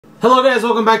Hello guys,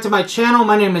 welcome back to my channel.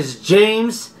 My name is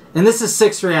James, and this is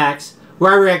 6 Reacts,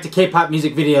 where I react to K-pop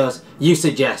music videos you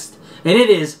suggest. And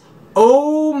it is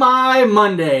Oh My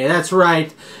Monday. That's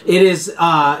right. It is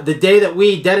the day that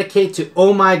we dedicate to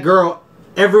Oh My Girl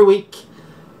every week.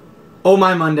 Oh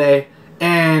My Monday.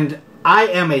 And I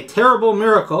Am a Terrible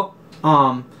Miracle.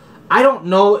 I don't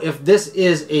know if this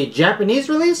is a Japanese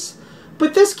release,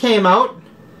 but this came out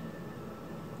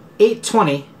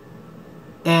 8/20.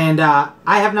 And I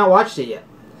have not watched it yet.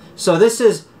 So this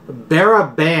is Bara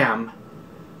Bam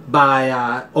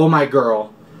by Oh My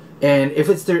Girl. And if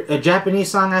it's a Japanese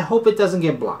song, I hope it doesn't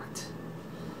get blocked.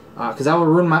 Because that will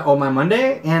ruin my Oh My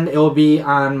Monday, and it will be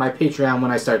on my Patreon when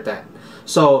I start that.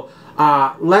 So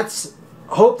let's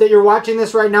hope that you're watching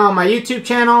this right now on my YouTube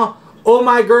channel. Oh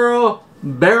My Girl,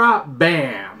 Bara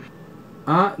Bam.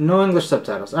 No English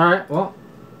subtitles. Alright, well.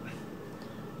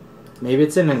 Maybe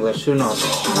it's in English, who knows?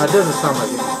 It doesn't sound like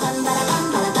it.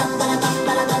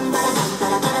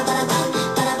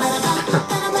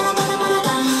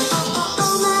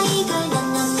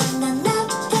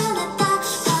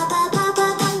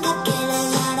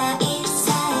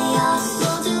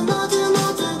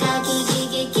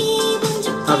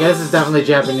 Okay, this is definitely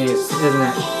Japanese, isn't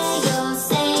it?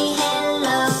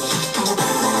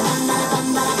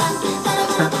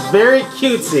 Very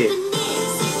cutesy.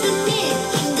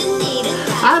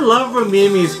 I love when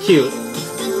Mimi's cute.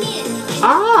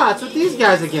 It's with these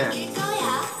guys again.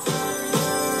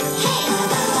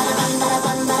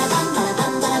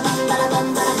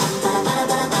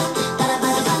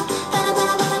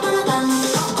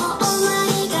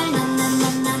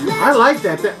 I like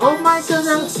that. Oh my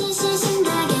goodness.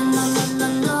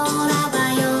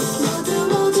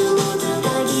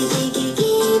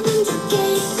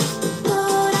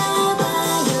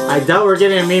 I doubt we're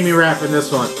getting a Mimi rap in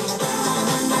this one.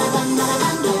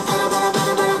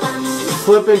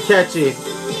 Flippin' catchy.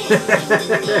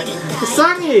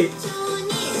 Sunny!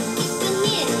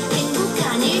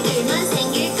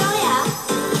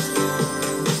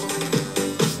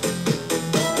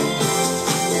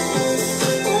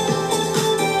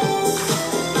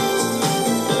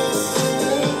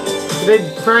 They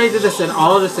probably did this in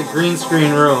all of this a green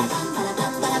screen room.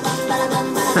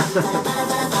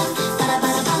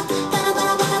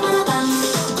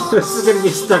 This is gonna be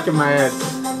stuck in my head.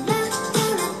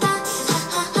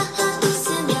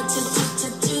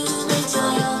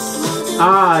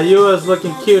 Yua's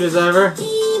looking cute as ever.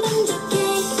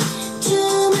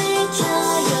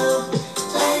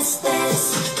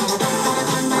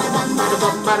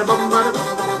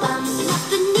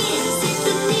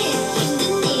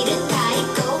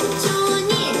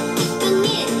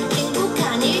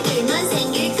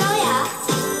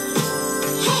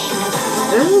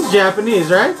 This is Japanese,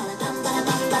 right?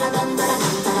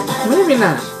 Maybe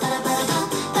not.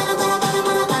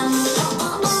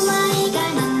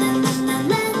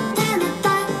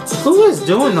 Who is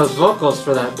doing those vocals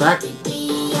for that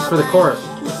for the chorus?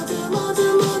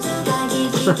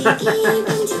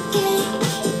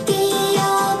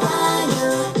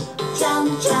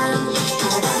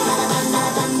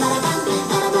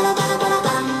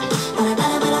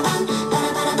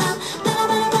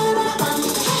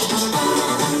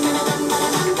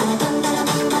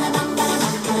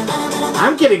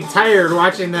 I'm getting tired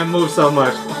watching them move so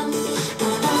much.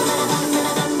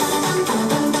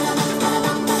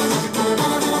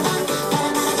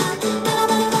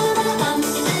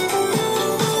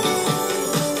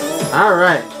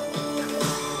 Alright.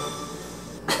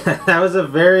 That was a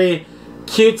very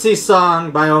cutesy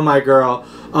song by Oh My Girl.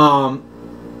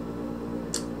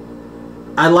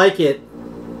 I like it.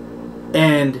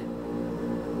 And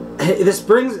this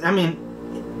brings, I mean,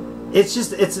 it's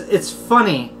just, it's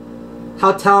funny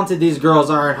how talented these girls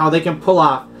are and how they can pull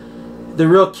off the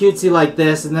real cutesy like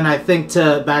this. And then I think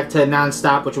back to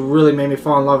Non-Stop, which really made me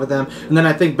fall in love with them. And then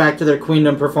I think back to their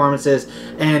Queendom performances.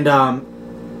 And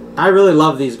I really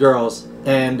love these girls,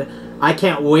 and I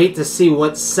can't wait to see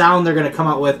what sound they're going to come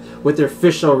out with their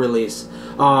official release.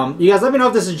 You guys let me know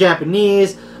if this is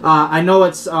Japanese. I know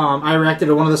it's, I reacted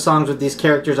to one of the songs with these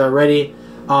characters already,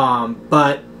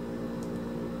 but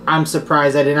I'm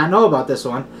surprised I did not know about this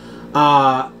one.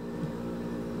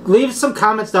 Leave some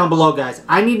comments down below, guys.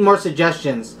 I need more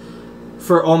suggestions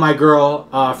for Oh My Girl,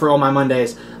 for Oh My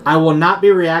Mondays. I will not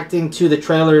be reacting to the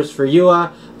trailers for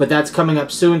Yua, but that's coming up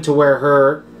soon to where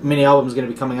her mini album is going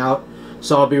to be coming out.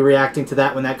 So I'll be reacting to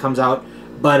that when that comes out.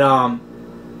 But I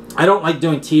don't like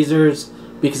doing teasers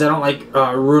because I don't like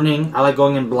ruining. I like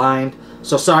going in blind.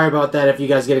 So sorry about that if you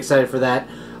guys get excited for that.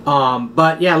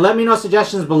 But yeah, let me know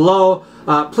suggestions below.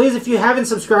 Please, if you haven't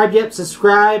subscribed yet,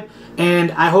 subscribe.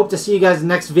 And I hope to see you guys in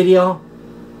the next video.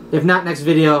 If not next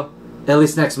video, at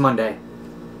least next Monday.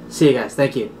 See you guys.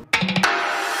 Thank you.